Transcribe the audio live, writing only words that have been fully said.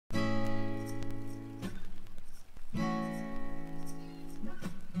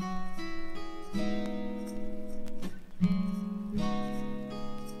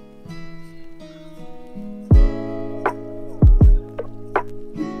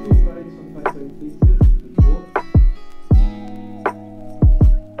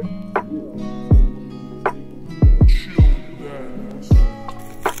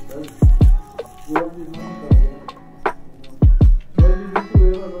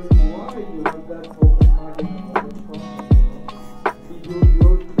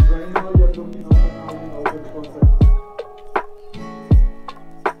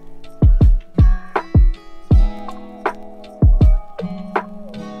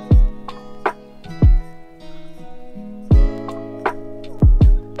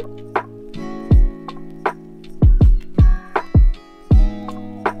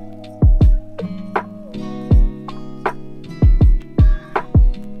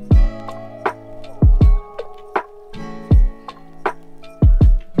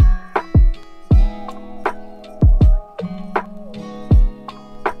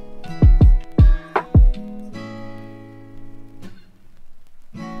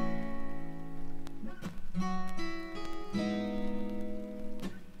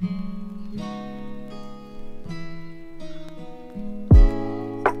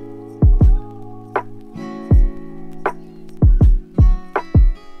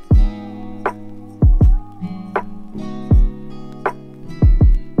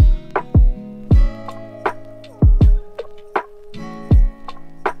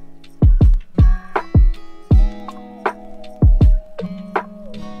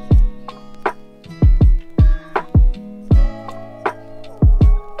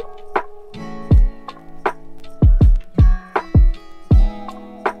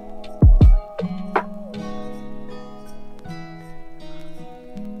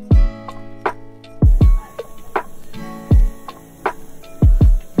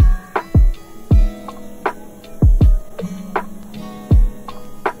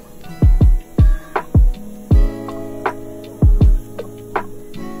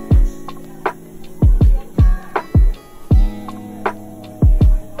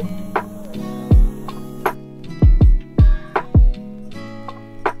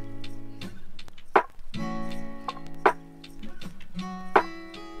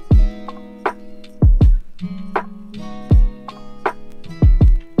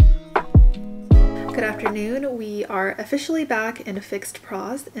Good afternoon. We are officially back in fixed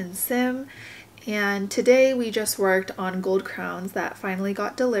pros in Sim, and today we just worked on gold crowns that finally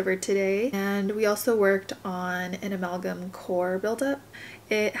got delivered today, and we also worked on an amalgam core buildup.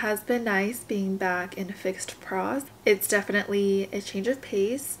 It has been nice being back in fixed pros. It's definitely a change of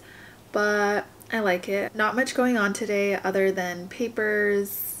pace, but I like it. Not much going on today other than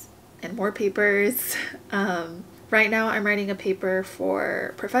papers and more papers. Right now I'm writing a paper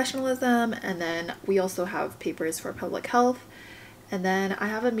for professionalism, and then we also have papers for public health, and then I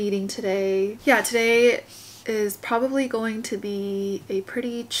have a meeting today. Yeah, today is probably going to be a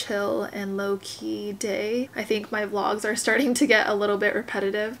pretty chill and low-key day. I think my vlogs are starting to get a little bit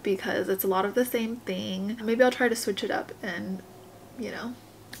repetitive because it's a lot of the same thing. Maybe I'll try to switch it up and, you know.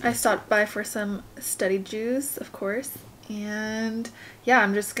 I stopped by for some study juice, of course, and yeah,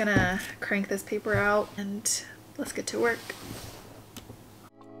 I'm just gonna crank this paper out and let's get to work.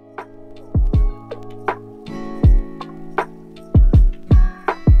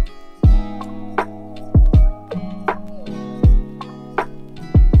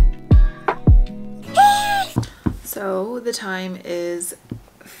 So the time is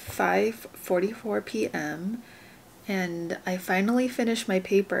 5:44 p.m. and I finally finished my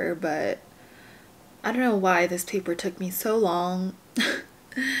paper, but I don't know why this paper took me so long,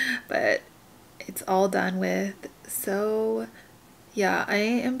 but it's all done with. So yeah, I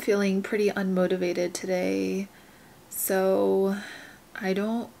am feeling pretty unmotivated today, so I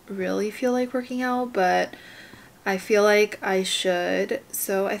don't really feel like working out, but I feel like I should.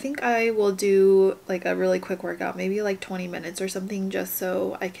 So I think I will do like a really quick workout, maybe like 20 minutes or something, just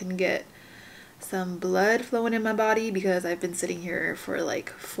so I can get some blood flowing in my body because I've been sitting here for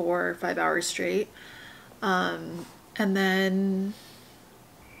like 4 or 5 hours straight. And then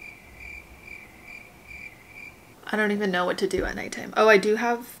I don't even know what to do at nighttime. Oh, I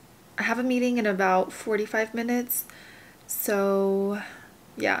have a meeting in about 45 minutes. So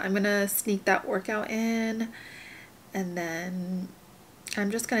yeah, I'm gonna sneak that workout in, and then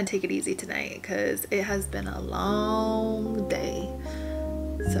I'm just gonna take it easy tonight because it has been a long day.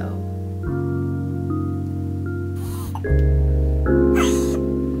 So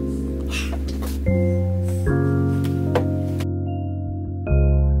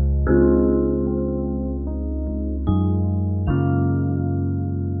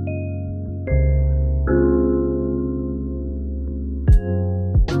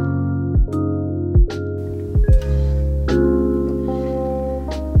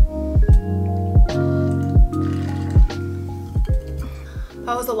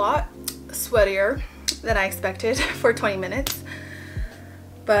that was a lot sweatier than I expected for 20 minutes,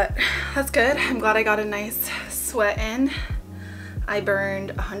 but that's good. I'm glad I got a nice sweat in. I burned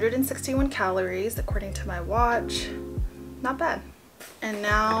 161 calories according to my watch. Not bad. And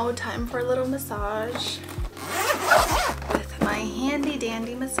now time for a little massage with my handy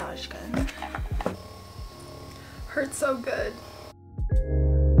dandy massage gun. Hurts so good.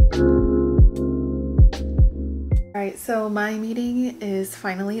 Alright, so my meeting is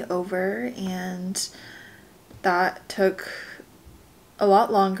finally over, and that took a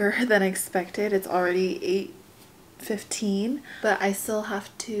lot longer than expected. It's already 8:15, but I still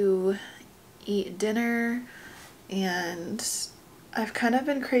have to eat dinner, and I've kind of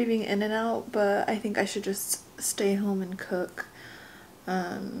been craving In-N-Out, but I think I should just stay home and cook.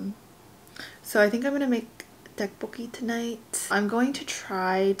 So I think I'm gonna make tteokbokki tonight. I'm going to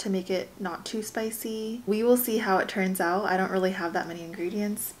try to make it not too spicy. We will see how it turns out. I don't really have that many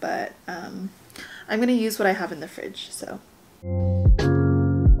ingredients, but I'm gonna use what I have in the fridge, so.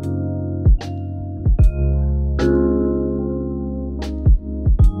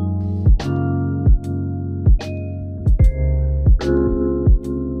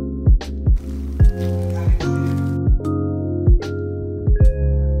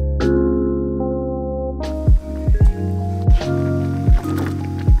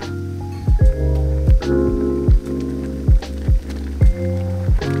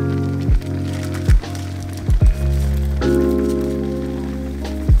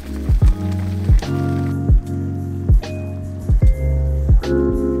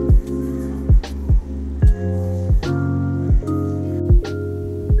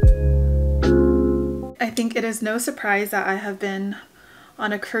 I think it is no surprise that I have been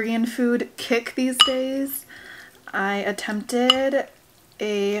on a Korean food kick these days. I attempted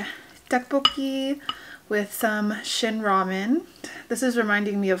a tteokbokki with some shin ramen. This is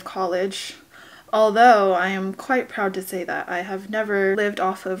reminding me of college, although I am quite proud to say that I have never lived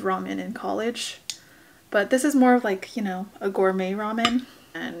off of ramen in college. But this is more of like, you know, a gourmet ramen.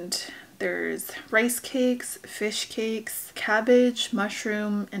 And there's rice cakes, fish cakes, cabbage,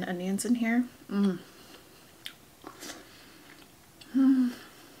 mushroom, and onions in here.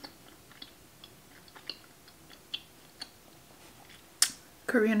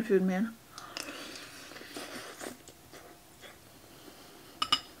 Korean food, man.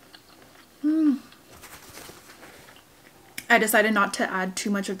 I decided not to add too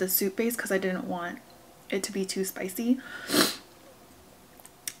much of the soup base because I didn't want it to be too spicy.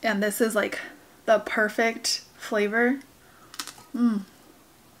 And this is like the perfect flavor.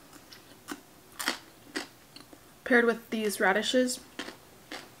 Paired with these radishes.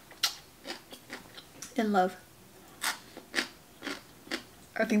 In love.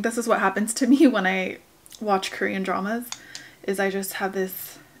 I think this is what happens to me when I watch Korean dramas, is I just have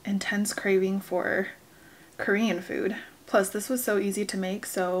this intense craving for Korean food. Plus, this was so easy to make,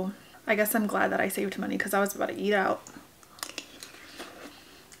 so I guess I'm glad that I saved money because I was about to eat out.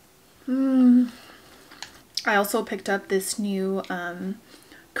 I also picked up this new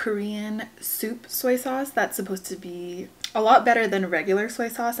Korean soup soy sauce that's supposed to be a lot better than regular soy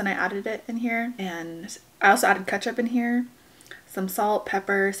sauce, and I added it in here. And I also added ketchup in here, some salt,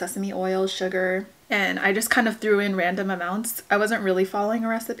 pepper, sesame oil, sugar, and I just kind of threw in random amounts. I wasn't really following a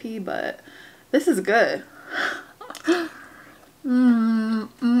recipe, but this is good. I'm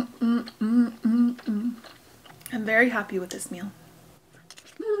very happy with this meal.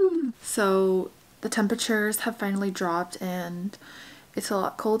 So the temperatures have finally dropped and it's a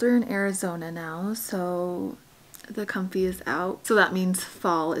lot colder in Arizona now, so the comfy is out. So that means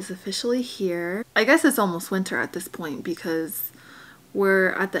fall is officially here. I guess it's almost winter at this point because we're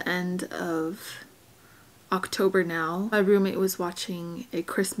at the end of October now. My roommate was watching a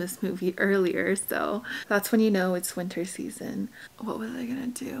Christmas movie earlier, so that's when you know it's winter season. What was I gonna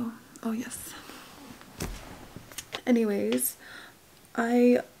do? Oh yes. Anyways,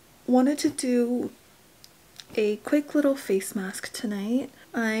 I wanted to do a quick little face mask tonight.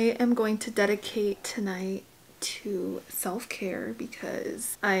 I am going to dedicate tonight to self-care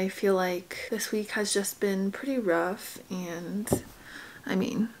because I feel like this week has just been pretty rough, and I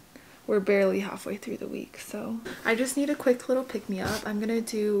mean, we're barely halfway through the week, so I just need a quick little pick-me-up. I'm gonna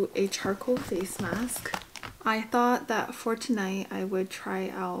do a charcoal face mask. I thought that for tonight I would try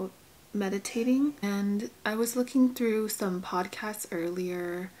out meditating, and I was looking through some podcasts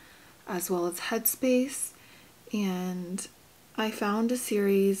earlier as well as Headspace, and I found a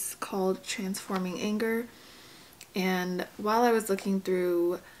series called Transforming Anger. And while I was looking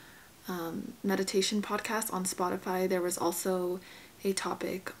through meditation podcasts on Spotify, there was also a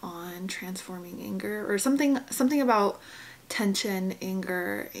topic on transforming anger, or something about tension,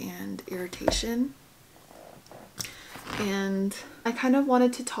 anger, and irritation. And I kind of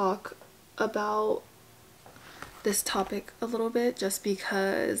wanted to talk about this topic a little bit just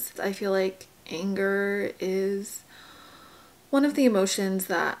because I feel like anger is one of the emotions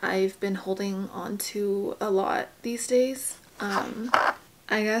that I've been holding on to a lot these days.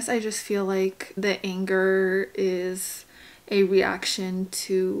 I guess I just feel like the anger is a reaction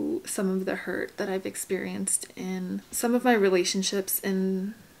to some of the hurt that I've experienced in some of my relationships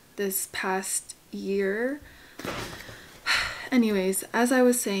in this past year. Anyways, as I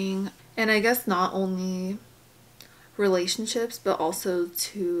was saying, and I guess not only relationships, but also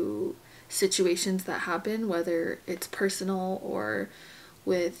to situations that happen, whether it's personal or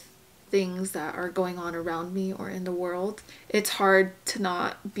with things that are going on around me or in the world, it's hard to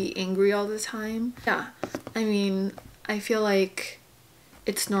not be angry all the time. Yeah, I mean, I feel like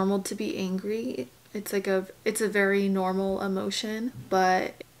it's normal to be angry. It's a very normal emotion,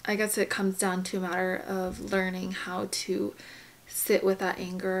 but I guess it comes down to a matter of learning how to sit with that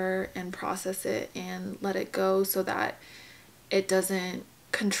anger and process it and let it go so that it doesn't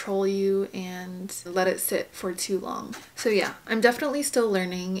control you and let it sit for too long. So yeah, I'm definitely still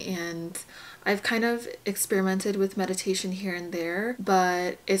learning, and I've kind of experimented with meditation here and there,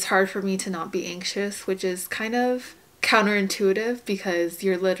 but it's hard for me to not be anxious, which is kind of counterintuitive because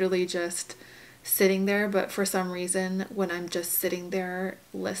you're literally just sitting there, but for some reason when I'm just sitting there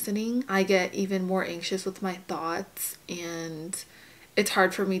listening, I get even more anxious with my thoughts, and it's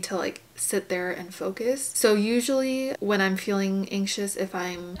hard for me to like sit there and focus. So usually when I'm feeling anxious, if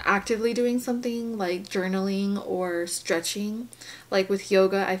I'm actively doing something like journaling or stretching, like with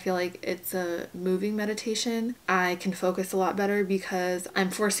yoga, I feel like it's a moving meditation, I can focus a lot better because I'm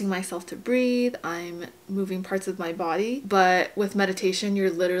forcing myself to breathe, I'm moving parts of my body. But with meditation,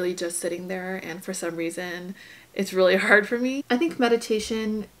 you're literally just sitting there, and for some reason it's really hard for me. I think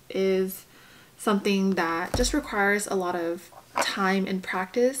meditation is something that just requires a lot of time and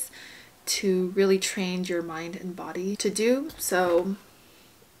practice to really train your mind and body to do. So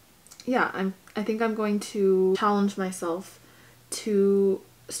yeah, I think I'm going to challenge myself to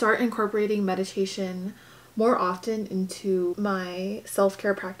start incorporating meditation more often into my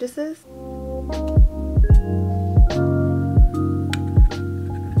self-care practices.